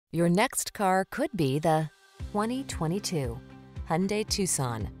Your next car could be the 2022 Hyundai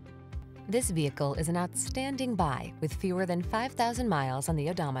Tucson. This vehicle is an outstanding buy with fewer than 5,000 miles on the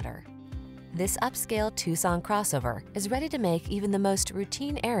odometer. This upscale Tucson crossover is ready to make even the most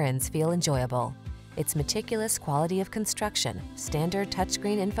routine errands feel enjoyable. Its meticulous quality of construction, standard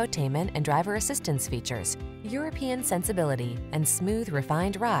touchscreen infotainment and driver assistance features, European sensibility, and smooth,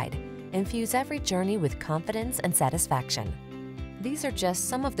 refined ride infuse every journey with confidence and satisfaction. These are just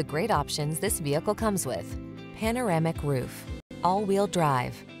some of the great options this vehicle comes with: panoramic roof, all-wheel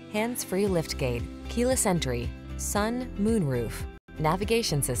drive, hands-free liftgate, keyless entry, sun, moon roof,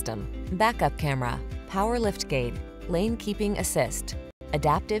 navigation system, backup camera, power liftgate, lane keeping assist,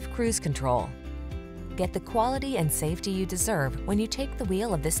 adaptive cruise control. Get the quality and safety you deserve when you take the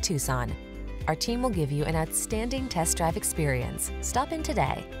wheel of this Tucson. Our team will give you an outstanding test drive experience. Stop in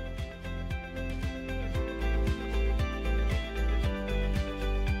today.